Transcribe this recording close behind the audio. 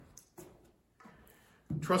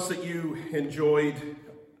Trust that you enjoyed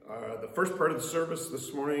the first part of the service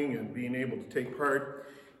this morning and being able to take part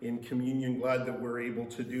in communion. Glad that we're able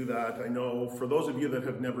to do that. I know for those of you that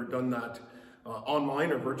have never done that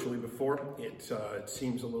online or virtually before, it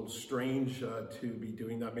seems a little strange to be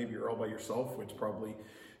doing that. Maybe you're all by yourself, which probably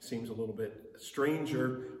seems a little bit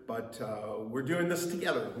stranger, but we're doing this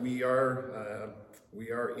together. We are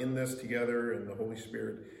in this together, and the Holy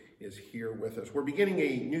Spirit is here with us. We're beginning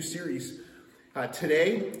a new series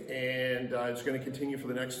today, and it's going to continue for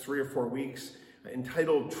the next 3 or 4 weeks,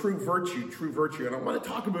 entitled True Virtue. And I want to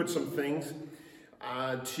talk about some things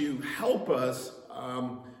to help us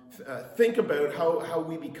think about how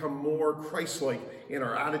we become more Christ-like in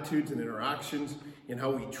our attitudes and in our actions, in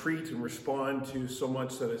how we treat and respond to so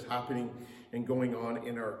much that is happening and going on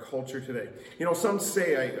in our culture today. You know, some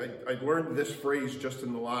say, I learned this phrase just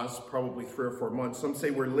in the last probably 3 or 4 months, some say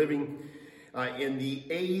we're living in the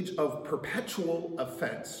age of perpetual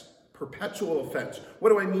offense. Perpetual offense. What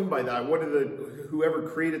do I mean by that? What did whoever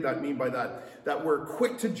created that mean by that? That we're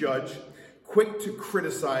quick to judge, quick to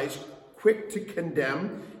criticize, quick to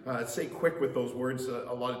condemn. Say quick with those words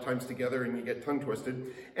a lot of times together and you get tongue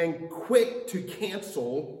twisted. And quick to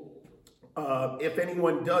cancel if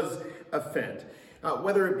anyone does offend.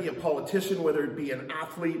 Whether it be a politician, whether it be an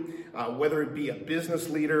athlete, whether it be a business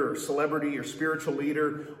leader or celebrity or spiritual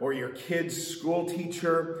leader or your kid's school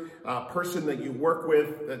teacher, person that you work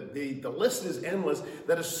with, the list is endless,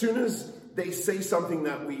 that as soon as they say something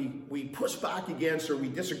that we push back against or we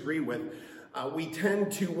disagree with, we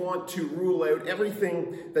tend to want to rule out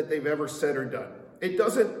everything that they've ever said or done. It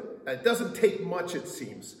doesn't take much, it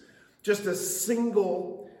seems. Just a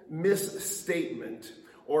single misstatement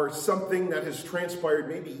or something that has transpired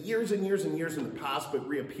maybe years and years and years in the past but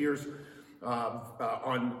reappears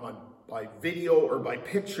by video or by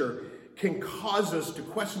picture can cause us to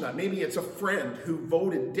question that. Maybe it's a friend who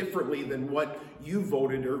voted differently than what you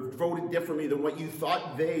voted or voted differently than what you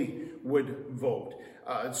thought they would vote.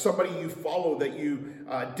 Somebody you follow that you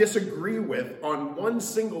disagree with on one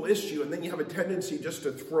single issue, and then you have a tendency just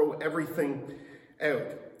to throw everything out.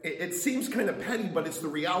 It seems kind of petty, but it's the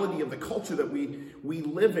reality of the culture that we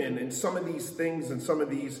live in, and some of these things and some of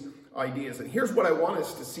these ideas. And here's what I want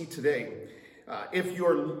us to see today. If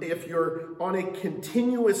you're on a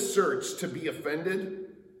continuous search to be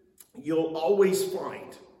offended, you'll always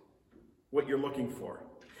find what you're looking for.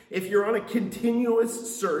 If you're on a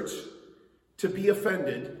continuous search to be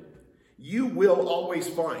offended, you will always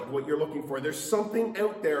find what you're looking for. There's something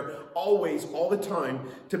out there always, all the time,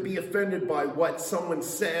 to be offended by what someone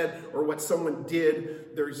said or what someone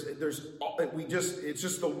did. It's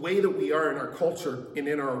just the way that we are in our culture and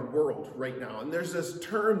in our world right now. And there's this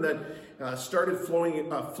term that started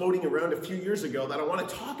floating around a few years ago that I want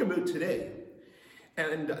to talk about today.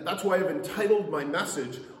 And that's why I've entitled my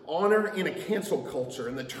message, Honor in a Cancel Culture.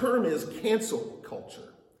 And the term is cancel culture.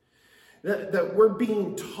 That we're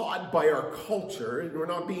being taught by our culture, and we're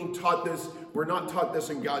not taught this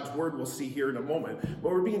in God's word, we'll see here in a moment,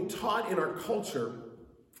 but we're being taught in our culture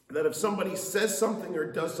that if somebody says something or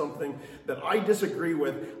does something that I disagree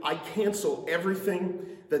with, I cancel everything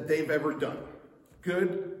that they've ever done.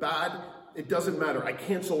 Good, bad, it doesn't matter. I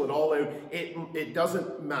cancel it all out. It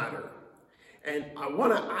doesn't matter. And I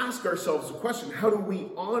want to ask ourselves a question: how do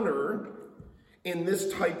we honor in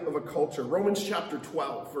this type of a culture? Romans chapter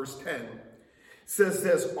 12, verse 10 says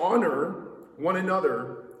this: honor one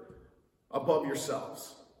another above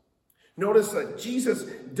yourselves. Notice that Jesus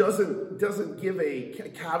doesn't give a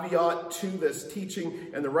caveat to this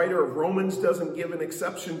teaching, and the writer of Romans doesn't give an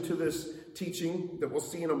exception to this teaching that we'll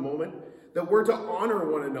see in a moment, that we're to honor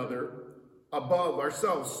one another above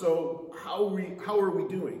ourselves. So how are we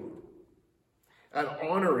doing at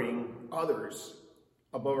honoring others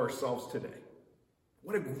above ourselves today?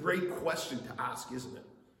 What a great question to ask, isn't it?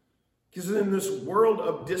 Because in this world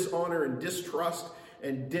of dishonor and distrust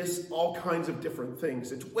and all kinds of different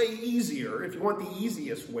things, it's way easier, if you want the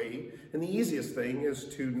easiest way, and the easiest thing is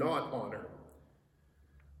to not honor.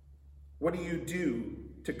 What do you do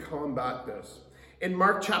to combat this? In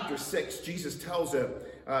Mark chapter 6,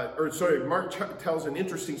 Mark tells an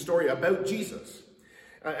interesting story about Jesus.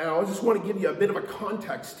 And I just want to give you a bit of a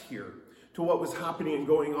context here to what was happening and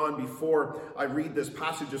going on before I read this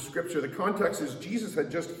passage of scripture. The context is Jesus had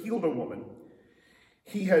just healed a woman.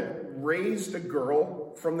 He had raised a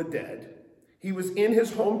girl from the dead. He was in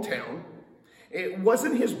his hometown. It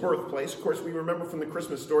wasn't his birthplace. Of course, we remember from the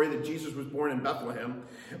Christmas story that Jesus was born in Bethlehem,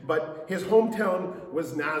 but his hometown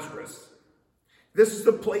was Nazareth. This is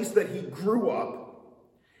the place that he grew up,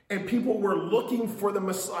 and people were looking for the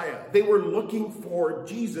Messiah. They were looking for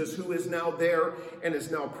Jesus, who is now there and is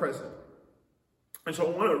now present. And so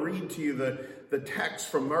I want to read to you the text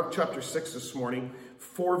from Mark chapter 6 this morning,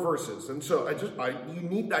 4 verses. And so you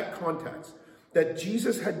need that context, that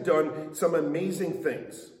Jesus had done some amazing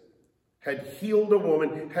things, had healed a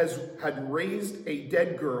woman, had raised a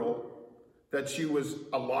dead girl, that she was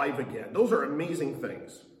alive again. Those are amazing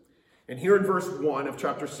things. And here in verse 1 of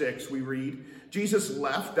chapter 6, we read, Jesus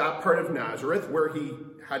left that part of Nazareth where he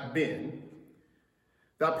had been,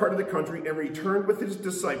 that part of the country, and returned with his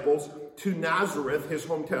disciples to Nazareth, his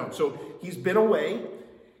hometown. So he's been away.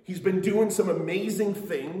 He's been doing some amazing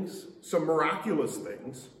things, some miraculous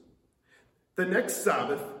things. The next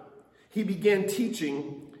Sabbath, he began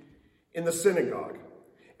teaching in the synagogue,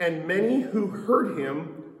 and many who heard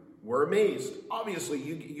him were amazed. Obviously,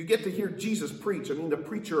 you get to hear Jesus preach. I mean, the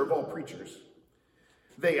preacher of all preachers.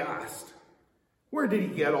 They asked, where did he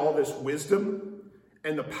get all this wisdom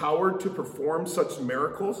and the power to perform such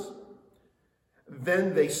miracles?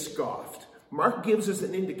 Then they scoffed. Mark gives us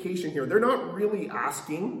an indication here. They're not really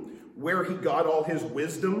asking where he got all his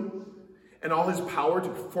wisdom and all his power to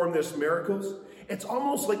perform these miracles. It's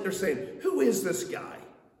almost like they're saying, who is this guy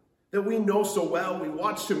that we know so well? We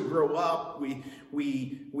watched him grow up. We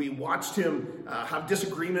watched him have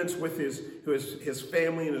disagreements with his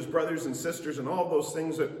family and his brothers and sisters and all those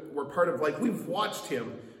things that were part of life. We've watched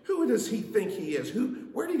him. Who does he think he is?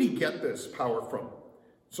 Where did he get this power from?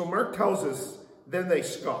 So Mark tells us, then they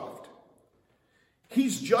scoffed.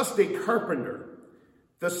 He's just a carpenter,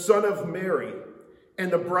 the son of Mary,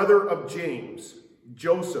 and the brother of James,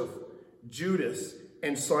 Joseph, Judas,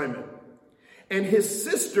 and Simon. And his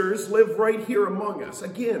sisters live right here among us.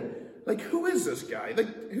 Again, like, who is this guy?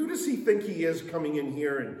 Like, who does he think he is coming in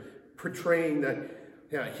here and portraying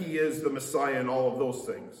that he is the Messiah and all of those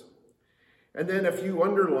things? And then if you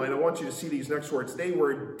underline, I want you to see these next words. They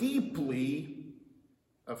were deeply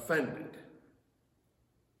offended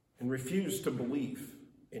and refused to believe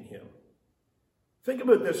in him. Think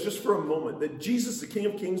about this just for a moment, that Jesus, the King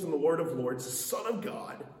of Kings and the Lord of Lords, the Son of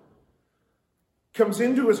God, comes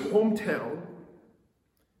into his hometown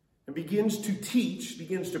and begins to teach,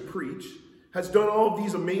 begins to preach, has done all of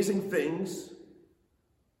these amazing things,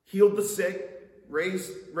 healed the sick,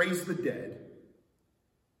 raised the dead.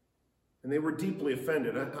 And they were deeply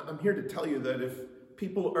offended. I'm here to tell you that if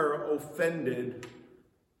people are offended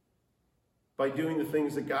by doing the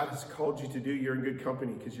things that God has called you to do, you're in good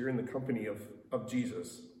company, because you're in the company of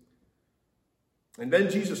Jesus. And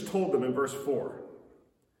then Jesus told them in verse 4,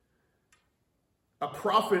 a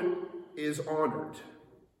prophet is honored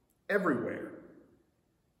everywhere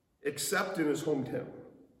except in his hometown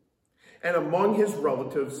and among his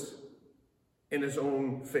relatives in his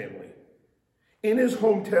own family. In his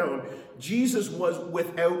hometown, Jesus was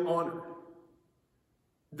without honor.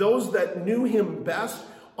 Those that knew him best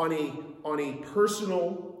on a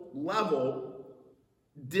personal level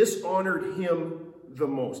dishonored him the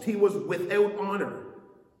most. He was without honor,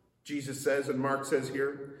 Jesus says, and Mark says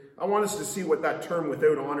here. I want us to see what that term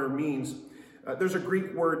without honor means. There's a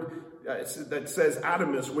Greek word that says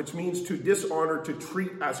adamus, which means to dishonor, to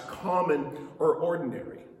treat as common or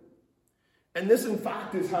ordinary. And this, in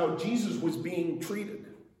fact, is how Jesus was being treated.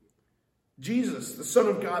 Jesus, the Son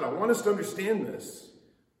of God, I want us to understand this,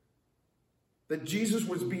 that Jesus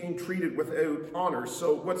was being treated without honor.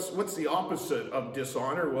 So what's the opposite of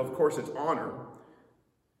dishonor? Well, of course, it's honor.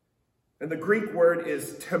 And the Greek word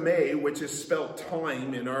is time, which is spelled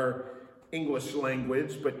time in our English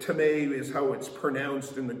language, but time is how it's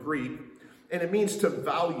pronounced in the Greek. And it means to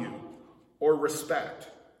value or respect,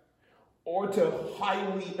 or to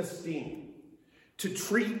highly esteem, to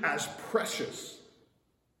treat as precious,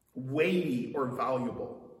 weighty, or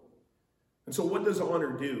valuable. And so what does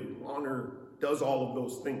honor do? Honor does all of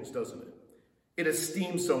those things, doesn't it? It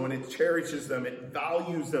esteems someone, it cherishes them, it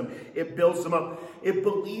values them, it builds them up, it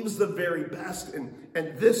believes the very best. And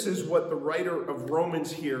this is what the writer of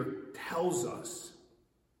Romans here tells us.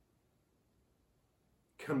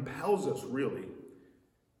 Compels us, really,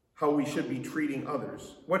 how we should be treating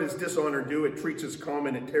others. What does dishonor do? It treats as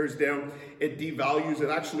common, it tears down, it devalues, it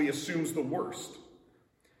actually assumes the worst.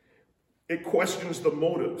 It questions the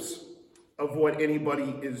motives of what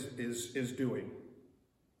anybody is doing.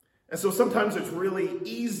 And so sometimes it's really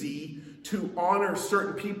easy to honor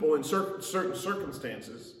certain people in certain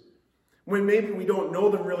circumstances when maybe we don't know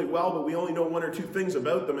them really well, but we only know one or two things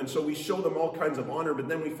about them. And so we show them all kinds of honor, but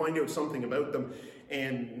then we find out something about them.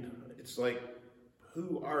 And it's like,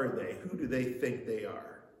 who are they? Who do they think they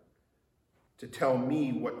are to tell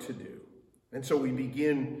me what to do? And so we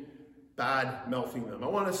begin bad-mouthing them. I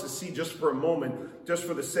want us to see just for a moment, just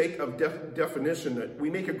for the sake of definition, that we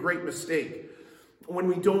make a great mistake when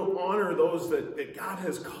we don't honor those that God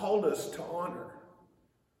has called us to honor.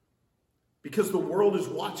 Because the world is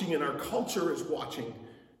watching and our culture is watching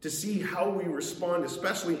to see how we respond,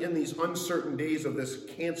 especially in these uncertain days of this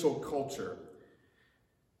cancel culture.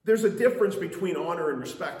 There's a difference between honor and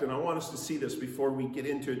respect, and I want us to see this before we get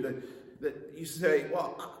into it, that you say,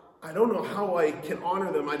 well, I don't know how I can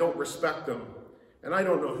honor them, I don't respect them. And I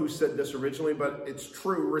don't know who said this originally, but it's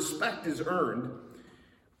true. Respect is earned,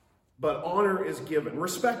 but honor is given.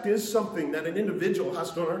 Respect is something that an individual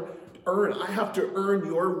has to earn. I have to earn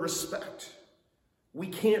your respect. We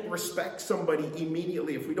can't respect somebody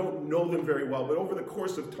immediately if we don't know them very well. But over the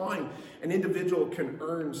course of time, an individual can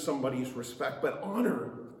earn somebody's respect. But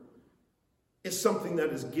honor is something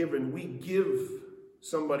that is given. We give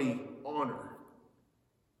somebody honor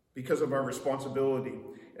because of our responsibility.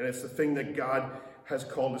 And it's the thing that God has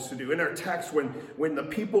called us to do. In our text, when the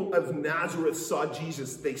people of Nazareth saw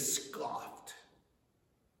Jesus, they scoffed.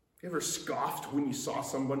 You ever scoffed when you saw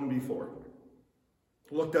someone before?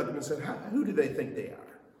 Looked at them and said, who do they think they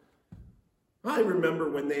are? I remember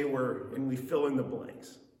when they were, and we fill in the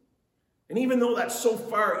blanks. And even though that's so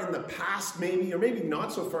far in the past, maybe, or maybe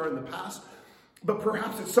not so far in the past, but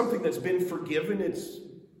perhaps it's something that's been forgiven.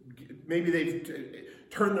 Maybe they've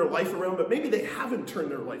turned their life around, but maybe they haven't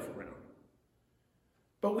turned their life around.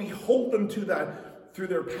 But we hold them to that through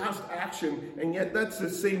their past action, and yet that's the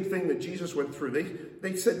same thing that Jesus went through.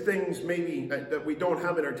 They said things maybe that we don't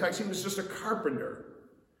have in our text. He was just a carpenter.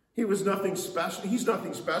 He was nothing special. He's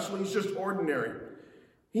nothing special. He's just ordinary.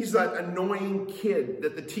 He's that annoying kid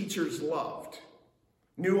that the teachers loved.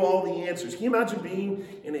 Knew all the answers. Can you imagine being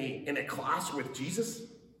in a class with Jesus?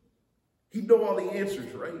 He'd know all the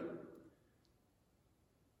answers, right?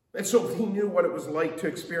 And so he knew what it was like to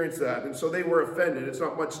experience that. And so they were offended. It's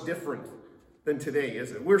not much different than today,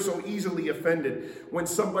 is it? We're so easily offended when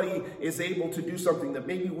somebody is able to do something that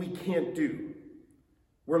maybe we can't do.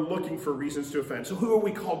 We're looking for reasons to offend. So who are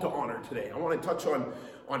we called to honor today? I want to touch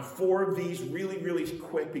on four of these really, really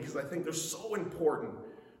quick because I think they're so important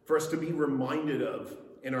for us to be reminded of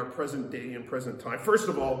in our present day and present time. First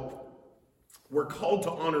of all, we're called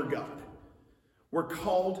to honor God. We're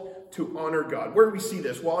called to honor God. Where do we see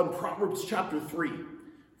this? Well, in Proverbs chapter 3,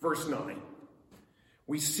 verse 9.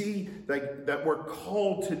 We see that we're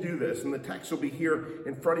called to do this, and the text will be here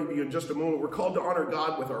in front of you in just a moment. We're called to honor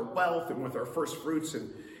God with our wealth and with our first fruits.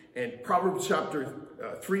 And Proverbs chapter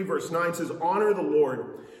 3, verse 9 says, honor the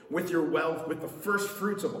Lord with your wealth, with the first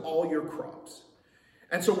fruits of all your crops.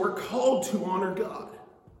 And so we're called to honor God.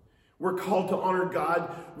 We're called to honor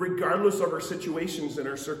God regardless of our situations and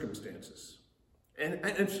our circumstances.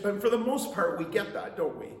 And for the most part, we get that,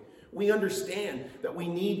 don't we? We understand that we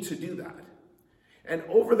need to do that. And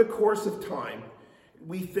over the course of time,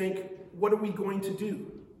 we think, what are we going to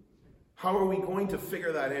do? How are we going to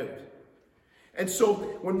figure that out? And so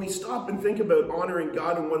when we stop and think about honoring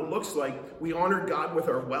God and what it looks like, we honor God with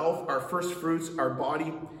our wealth, our first fruits, our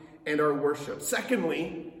body, and our worship.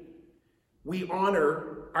 Secondly, we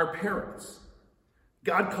honor our parents.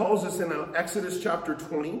 God calls us in Exodus chapter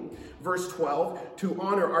 20, verse 12, to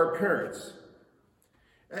honor our parents.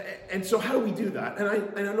 And so how do we do that?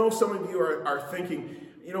 And I know some of you are thinking,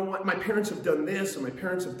 you know what, my parents have done this and my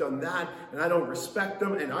parents have done that, and I don't respect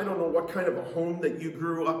them, and I don't know what kind of a home that you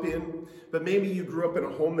grew up in, but maybe you grew up in a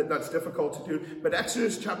home that's difficult to do. But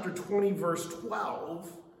Exodus chapter 20, verse 12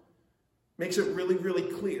 makes it really, really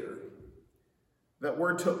clear that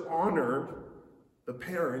we're to honor the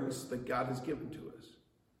parents that God has given to us.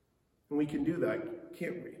 And we can do that,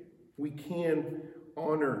 can't we? We can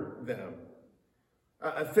honor them.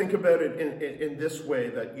 Think about it in this way,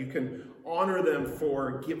 that you can honor them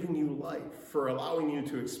for giving you life, for allowing you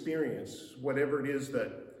to experience whatever it is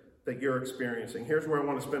that you're experiencing. Here's where I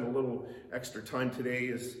want to spend a little extra time today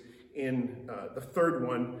is in the third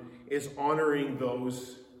one is honoring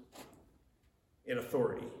those in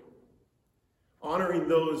authority. Honoring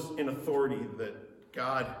those in authority that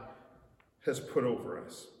God has put over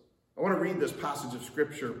us. I want to read this passage of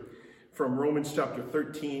scripture from Romans chapter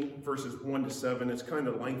 13, verses 1 to 7. It's kind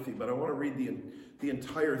of lengthy, but I want to read the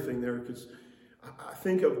entire thing there because I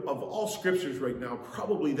think of all scriptures right now,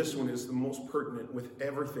 probably this one is the most pertinent with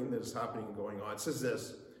everything that is happening and going on. It says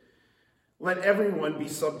this, let everyone be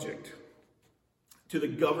subject to the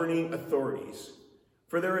governing authorities,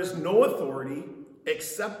 for there is no authority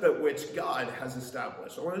except that which God has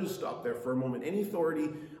established. I want to just stop there for a moment. Any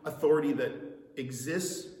authority that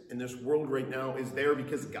exists in this world right now is there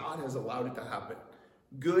because God has allowed it to happen.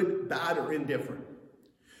 Good, bad, or indifferent.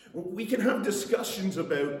 We can have discussions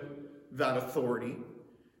about that authority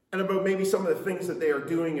and about maybe some of the things that they are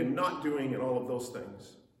doing and not doing and all of those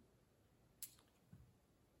things.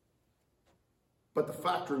 But the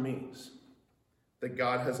fact remains that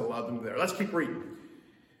God has allowed them there. Let's keep reading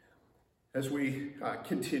as we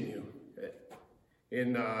continue.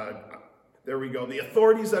 There we go. The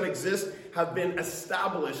authorities that exist have been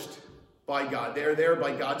established by God. They're there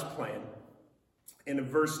by God's plan. And in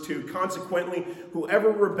verse 2, consequently,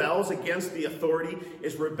 whoever rebels against the authority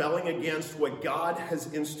is rebelling against what God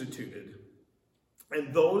has instituted.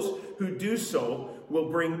 And those who do so will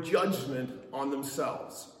bring judgment on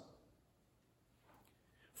themselves.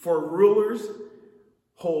 For rulers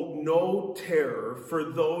hold no terror for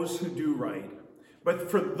those who do right, but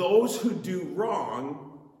for those who do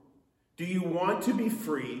wrong, do you want to be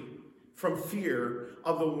free from fear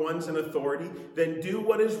of the ones in authority? Then do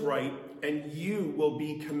what is right, and you will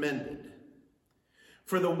be commended.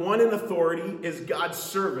 For the one in authority is God's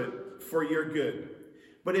servant for your good.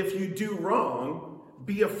 But if you do wrong,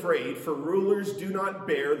 be afraid, for rulers do not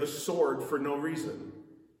bear the sword for no reason.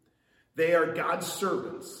 They are God's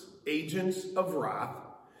servants, agents of wrath,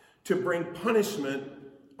 to bring punishment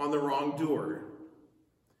on the wrongdoer.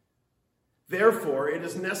 Therefore, it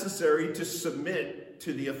is necessary to submit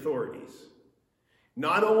to the authorities,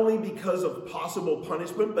 not only because of possible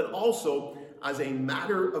punishment, but also as a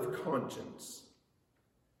matter of conscience.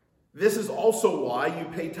 This is also why you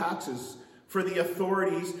pay taxes, for the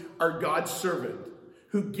authorities are God's servant,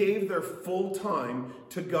 who gave their full time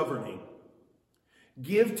to governing.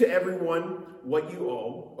 Give to everyone what you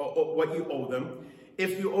owe them.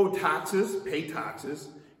 If you owe taxes, pay taxes.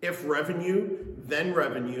 If revenue, then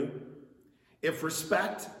revenue. If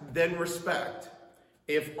respect, then respect.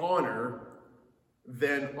 If honor,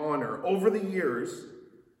 then honor. Over the years,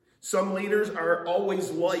 some leaders are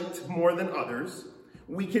always liked more than others.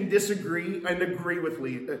 We can disagree and agree with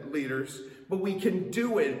leaders, but we can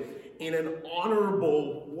do it in an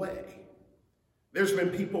honorable way. There's been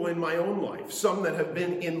people in my own life, some that have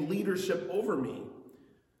been in leadership over me,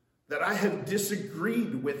 that I have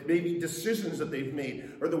disagreed with maybe decisions that they've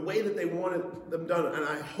made or the way that they wanted them done. And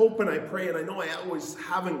I hope and I pray, and I know I always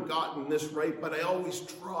haven't gotten this right, but I always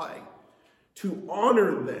try to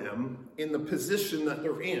honor them in the position that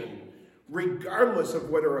they're in, regardless of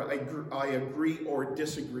whether I agree or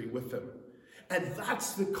disagree with them. And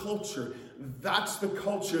that's the culture. That's the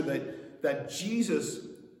culture that Jesus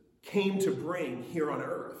came to bring here on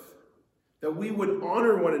earth. That we would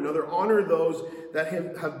honor one another, honor those that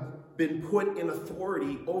have been put in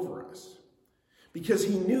authority over us. Because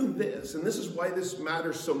he knew this, and this is why this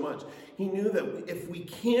matters so much. He knew that if we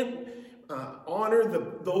can't honor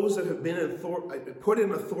those that have been put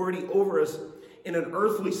in authority over us in an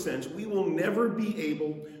earthly sense, we will never be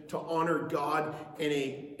able to honor God in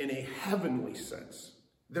a heavenly sense.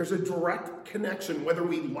 There's a direct connection, whether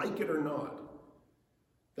we like it or not,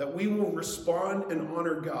 that we will respond and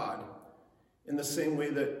honor God in the same way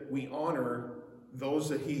that we honor those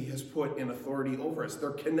that he has put in authority over us.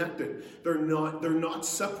 They're connected. They're not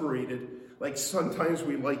separated like sometimes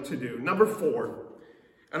we like to do. Number 4,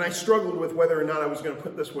 and I struggled with whether or not I was going to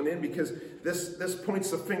put this one in because this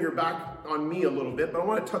points the finger back on me a little bit, but I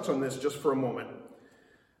want to touch on this just for a moment.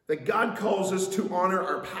 That God calls us to honor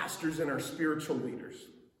our pastors and our spiritual leaders.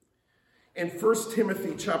 In 1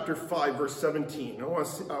 Timothy chapter 5, verse 17, I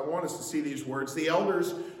want us to see these words. The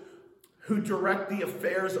elders who direct the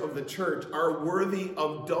affairs of the church are worthy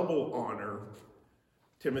of double honor,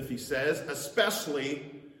 Timothy says,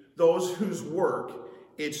 especially those whose work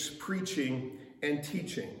is preaching and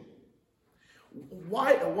teaching.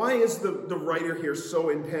 Why is the writer here so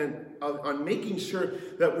intent on making sure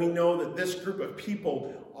that we know that this group of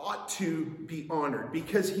people ought to be honored?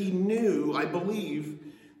 Because he knew, I believe,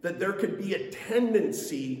 that there could be a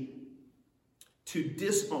tendency to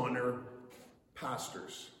dishonor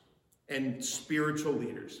pastors and spiritual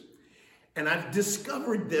leaders. And I've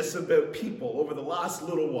discovered this about people over the last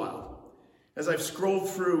little while. As I've scrolled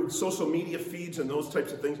through social media feeds and those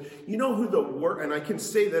types of things, you know who the worst, and I can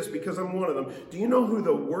say this because I'm one of them, do you know who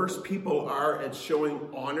the worst people are at showing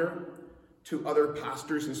honor to other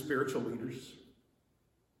pastors and spiritual leaders?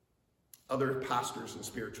 Other pastors and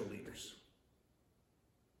spiritual leaders.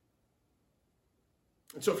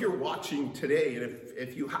 And so if you're watching today, and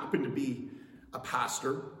if you happen to be a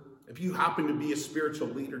pastor, if you happen to be a spiritual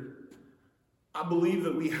leader, I believe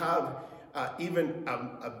that we have even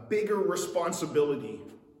a bigger responsibility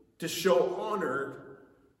to show honor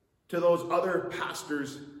to those other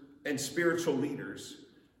pastors and spiritual leaders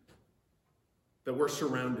that we're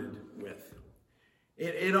surrounded with.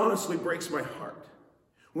 It honestly breaks my heart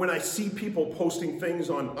when I see people posting things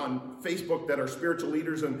on Facebook that are spiritual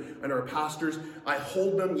leaders and are pastors. I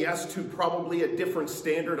hold them, yes, to probably a different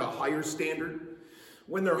standard, a higher standard,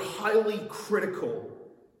 when they're highly critical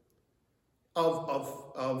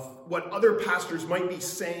of what other pastors might be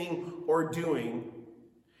saying or doing.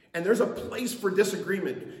 And there's a place for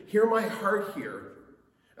disagreement. Hear my heart here.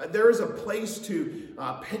 There is a place to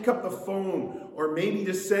pick up the phone or maybe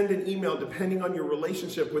to send an email, depending on your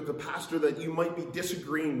relationship with the pastor that you might be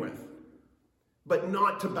disagreeing with, but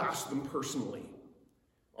not to bash them personally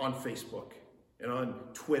on Facebook and on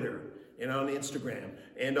Twitter and on Instagram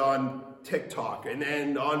and on TikTok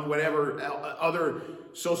and on whatever other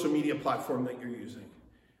social media platform that you're using.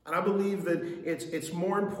 And I believe that it's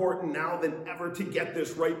more important now than ever to get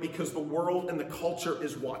this right, because the world and the culture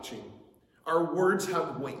is watching. Our words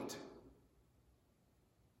have weight.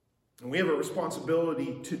 And we have a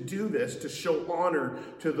responsibility to do this, to show honor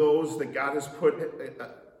to those that God has put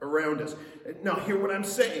around us. Now, hear what I'm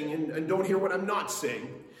saying, and don't hear what I'm not saying.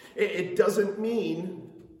 It doesn't mean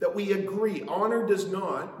that we agree. Honor does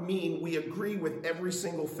not mean we agree with every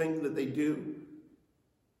single thing that they do.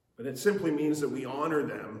 But it simply means that we honor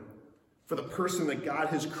them for the person that God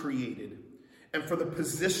has created and for the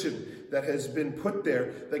position that has been put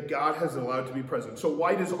there that God has allowed to be present. So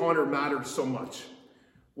why does honor matter so much?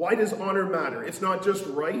 Why does honor matter? It's not just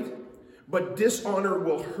right, but dishonor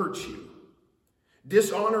will hurt you.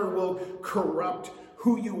 Dishonor will corrupt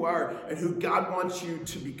who you are and who God wants you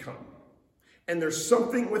to become. And there's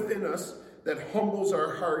something within us that humbles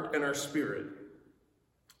our heart and our spirit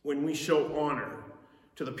when we show honor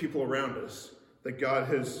to the people around us that God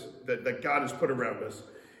has put around us.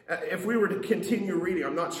 If we were to continue reading,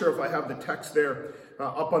 I'm not sure if I have the text there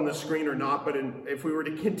up on the screen or not, but if we were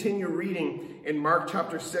to continue reading in Mark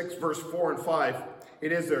chapter 6, verse 4 and 5,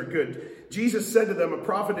 it is there. Good. Jesus said to them, "A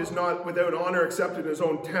prophet is not without honor except in his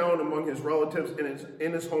own town, among his relatives,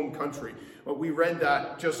 in his home country." Well, we read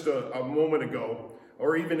that just a moment ago,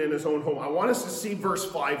 or even in his own home. I want us to see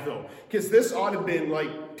verse 5, though, because this ought to have been like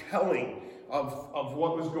telling of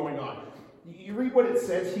what was going on. You read what it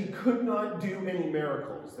says. He could not do any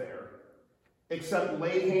miracles there, except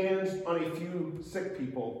lay hands on a few sick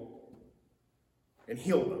people and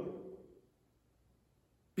heal them.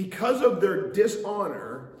 Because of their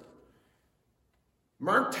dishonor,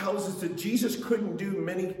 Mark tells us that Jesus couldn't do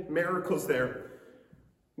many miracles there.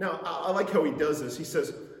 Now, I like how he does this. He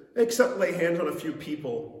says, except lay hands on a few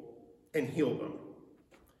people and heal them.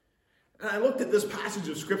 And I looked at this passage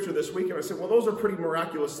of scripture this week and I said, well, those are pretty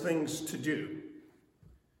miraculous things to do.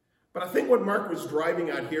 But I think what Mark was driving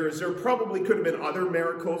at here is there probably could have been other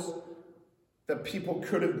miracles that people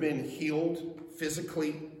could have been healed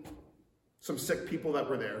physically, some sick people that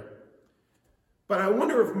were there. But I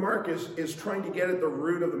wonder if Mark is trying to get at the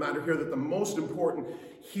root of the matter here, that the most important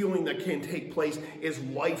healing that can take place is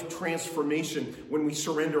life transformation when we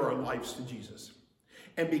surrender our lives to Jesus.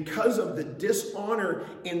 And because of the dishonor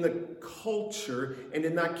in the culture and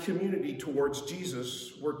in that community towards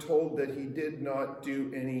Jesus, we're told that he did not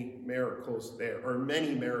do any miracles there, or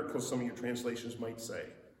many miracles, some of your translations might say.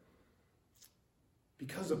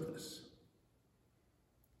 Because of this.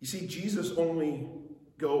 You see, Jesus only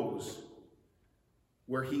goes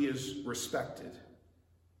where he is respected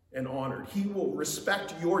and honored. He will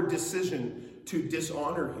respect your decision to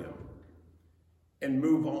dishonor him and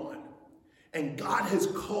move on. And God has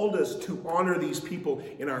called us to honor these people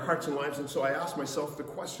in our hearts and lives. And so I asked myself the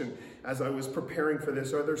question as I was preparing for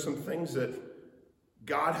this, are there some things that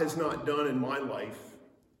God has not done in my life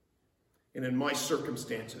and in my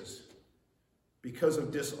circumstances because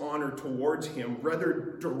of dishonor towards him,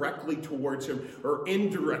 whether directly towards him or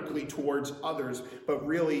indirectly towards others, but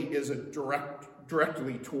really is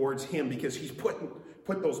directly towards him because he's put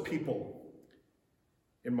those people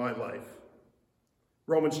in my life.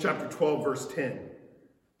 Romans chapter 12, verse 10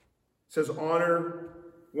 says, honor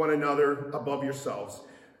one another above yourselves.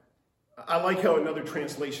 I like how another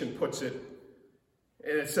translation puts it.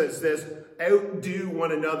 And it says this, outdo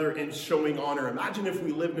one another in showing honor. Imagine if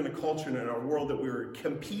we lived in a culture and in our world that we were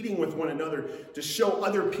competing with one another to show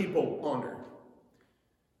other people honor.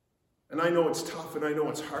 And I know it's tough and I know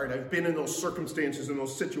it's hard. I've been in those circumstances and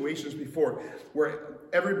those situations before where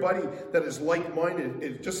everybody that is like-minded,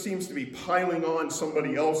 it just seems to be piling on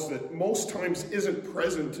somebody else that most times isn't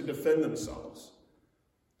present to defend themselves.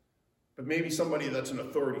 But maybe somebody that's an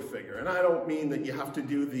authority figure. And I don't mean that you have to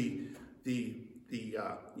do the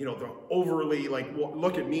overly like,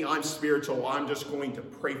 look at me, I'm spiritual, I'm just going to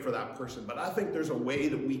pray for that person. But I think there's a way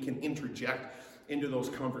that we can interject into those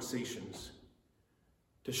conversations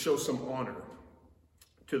to show some honor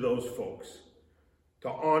to those folks, to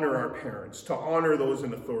honor our parents, to honor those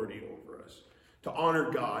in authority over us, to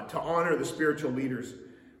honor God, to honor the spiritual leaders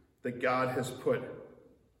that God has put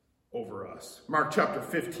over us. Mark chapter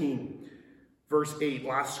 15, verse 8,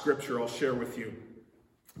 last scripture I'll share with you.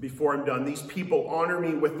 before I'm done. These people honor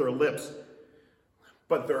me with their lips,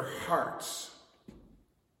 but their hearts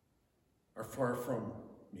are far from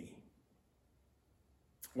me.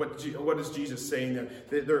 What is Jesus saying there?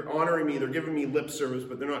 They're honoring me, they're giving me lip service,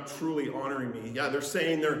 but they're not truly honoring me. Yeah, they're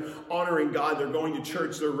saying they're honoring God, they're going to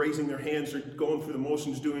church, they're raising their hands, they're going through the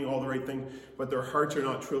motions, doing all the right thing, but their hearts are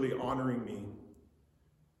not truly honoring me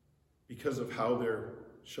because of how they're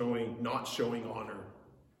not showing honor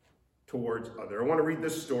towards others. I want to read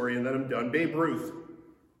this story and then I'm done. Babe Ruth,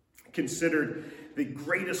 considered the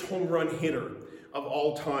greatest home run hitter of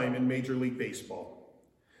all time in Major League Baseball.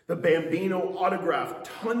 The Bambino autographed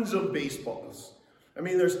tons of baseballs. I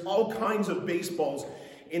mean, there's all kinds of baseballs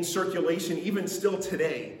in circulation, even still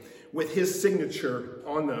today, with his signature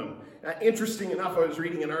on them. Interesting enough, I was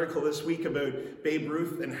reading an article this week about Babe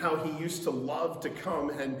Ruth and how he used to love to come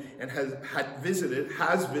and has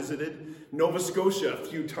visited Nova Scotia a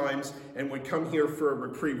few times and would come here for a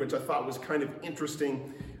reprieve, which I thought was kind of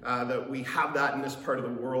interesting that we have that in this part of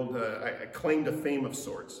the world, a claim to fame of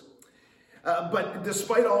sorts. But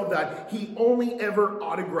despite all of that, he only ever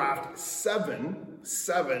autographed seven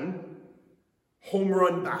home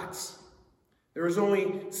run bats. There was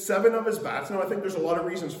only 7 of his bats. Now, I think there's a lot of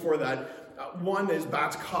reasons for that. One is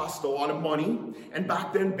bats cost a lot of money, and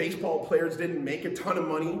back then baseball players didn't make a ton of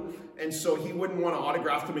money, and so he wouldn't want to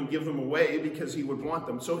autograph them and give them away because he would want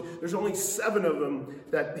them. So there's only 7 of them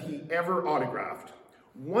that he ever autographed.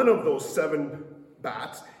 One of those 7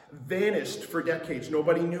 bats vanished for decades.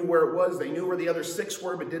 Nobody knew where it was. They knew where the other 6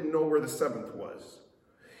 were, but didn't know where the 7th was.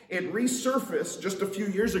 It resurfaced just a few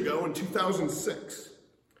years ago in 2006.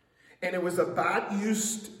 And it was a bat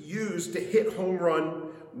used to hit home run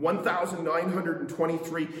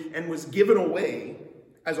 1,923 and was given away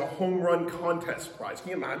as a home run contest prize. Can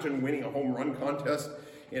you imagine winning a home run contest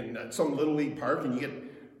in some Little League park and you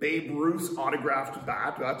get Babe Ruth's autographed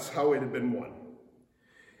bat? That's how it had been won.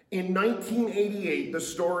 In 1988, the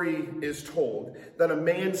story is told that a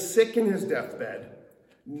man sick in his deathbed,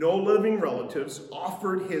 no living relatives,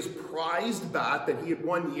 offered his prized bat that he had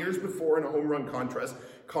won years before in a home run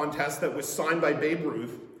contest that was signed by Babe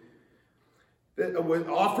Ruth,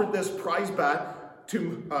 offered this prized bat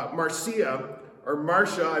to Marcia, I'm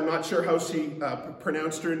not sure how she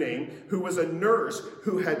pronounced her name, who was a nurse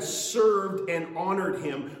who had served and honored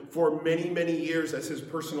him for many, many years as his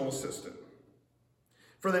personal assistant.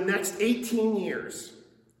 For the next 18 years,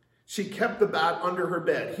 she kept the bat under her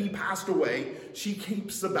bed. He passed away. She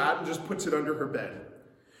keeps the bat and just puts it under her bed.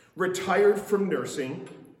 Retired from nursing,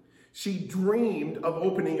 she dreamed of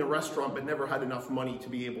opening a restaurant but never had enough money to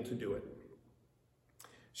be able to do it.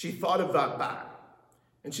 She thought of that bat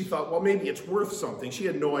and she thought, well, maybe it's worth something. She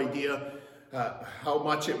had no idea how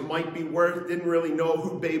much it might be worth, didn't really know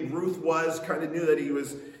who Babe Ruth was, kind of knew that he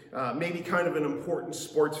was maybe kind of an important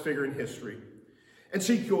sports figure in history. And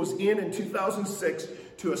she goes in 2006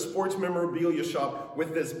 to a sports memorabilia shop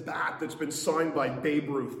with this bat that's been signed by Babe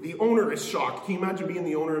Ruth. The owner is shocked. Can you imagine being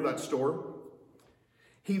the owner of that store?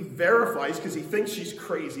 He verifies, because he thinks she's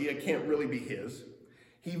crazy, it can't really be his.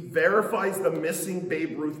 He verifies the missing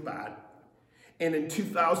Babe Ruth bat. And in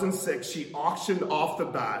 2006, she auctioned off the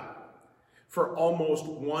bat for almost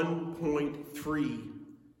 $1.3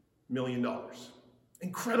 million.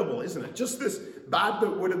 Incredible, isn't it? Just this bat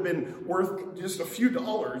that would have been worth just a few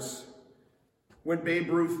dollars when Babe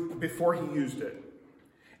Ruth, before he used it.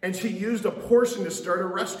 And she used a portion to start a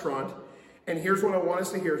restaurant. And here's what I want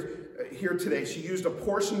us to hear today. She used a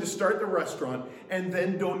portion to start the restaurant and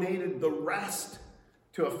then donated the rest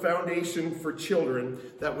to a foundation for children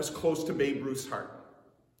that was close to Babe Ruth's heart.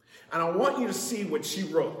 And I want you to see what she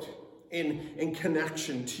wrote in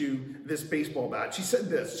connection to this baseball bat. She said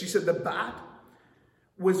this. She said, the bat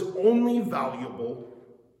was only valuable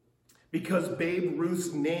because Babe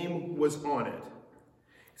Ruth's name was on it.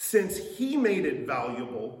 Since he made it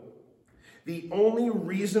valuable, the only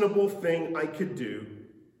reasonable thing I could do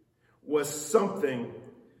was something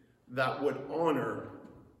that would honor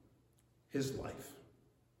his life.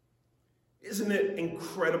 Isn't it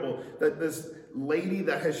incredible that this lady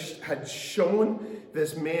that had shown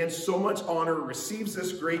this man so much honor receives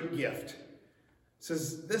this great gift?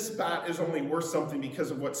 Says, this bat is only worth something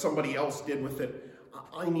because of what somebody else did with it.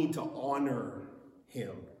 I need to honor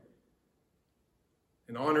him.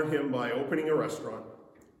 And honor him by opening a restaurant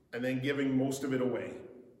and then giving most of it away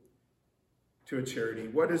to a charity.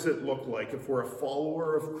 What does it look like if we're a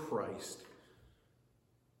follower of Christ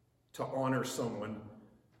to honor someone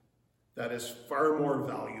that is far more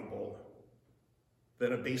valuable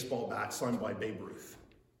than a baseball bat signed by Babe Ruth?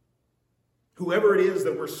 Whoever it is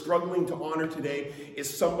that we're struggling to honor today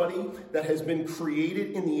is somebody that has been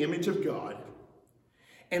created in the image of God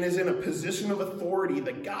and is in a position of authority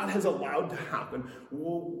that God has allowed to happen,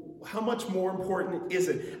 well, how much more important is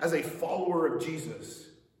it as a follower of Jesus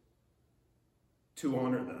to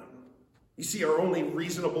honor them? You see, our only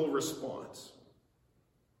reasonable response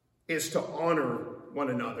is to honor one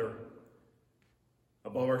another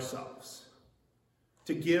above ourselves,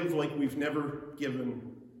 to give like we've never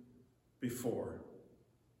given before.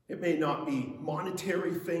 It may not be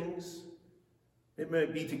monetary things. It may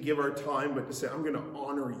be to give our time, but to say, I'm going to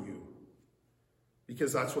honor you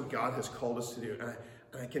because that's what God has called us to do.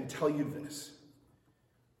 And I can tell you this.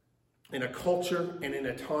 In a culture and in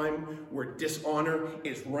a time where dishonor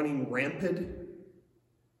is running rampant,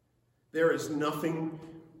 there is nothing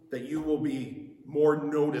that you will be more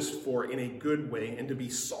noticed for in a good way and to be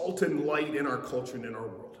salt and light in our culture and in our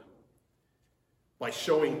world. By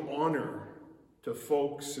showing honor to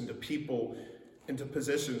folks and to people and to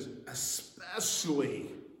positions,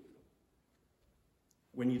 especially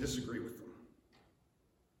when you disagree with them.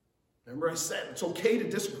 Remember I said it's okay to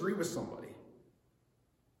disagree with somebody,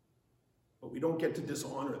 but we don't get to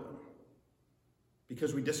dishonor them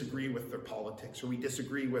because we disagree with their politics or we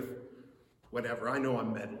disagree with whatever. I know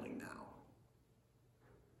I'm meddling now.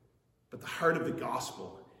 But the heart of the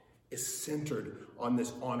gospel is centered on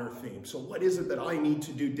this honor theme. So what is it that I need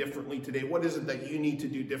to do differently today? What is it that you need to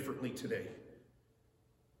do differently today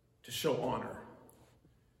to show honor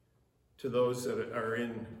to those that are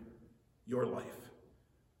in your life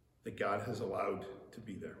that God has allowed to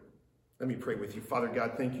be there? Let me pray with you. Father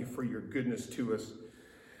God, thank you for your goodness to us.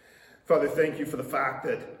 Father, thank you for the fact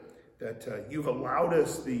that you've allowed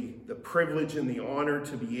us the privilege and the honor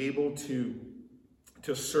to be able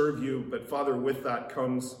to serve you. But Father, with that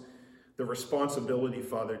comes the responsibility,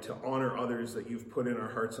 Father, to honor others that you've put in our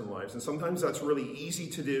hearts and lives. And sometimes that's really easy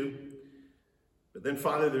to do. But then,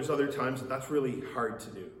 Father, there's other times that that's really hard to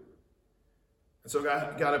do. And so,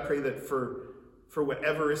 God, I pray that for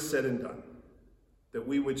whatever is said and done, that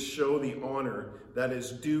we would show the honor that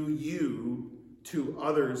is due you to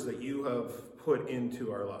others that you have put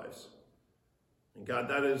into our lives. And God,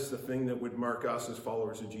 that is the thing that would mark us as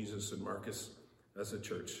followers of Jesus and mark us as a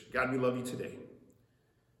church. God, we love you today.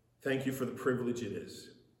 Thank you for the privilege it is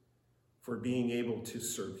for being able to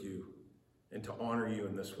serve you and to honor you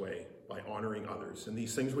in this way by honoring others. And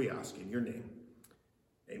these things we ask in your name.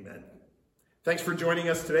 Amen. Thanks for joining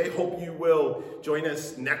us today. Hope you will join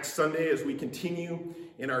us next Sunday as we continue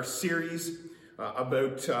in our series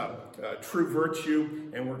about true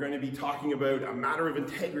virtue. And we're going to be talking about a matter of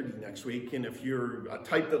integrity next week. And if you're a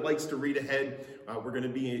type that likes to read ahead, we're going to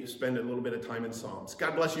be spending a little bit of time in Psalms.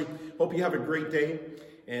 God bless you. Hope you have a great day.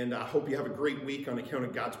 And I hope you have a great week on account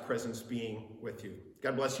of God's presence being with you.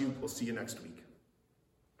 God bless you. We'll see you next week.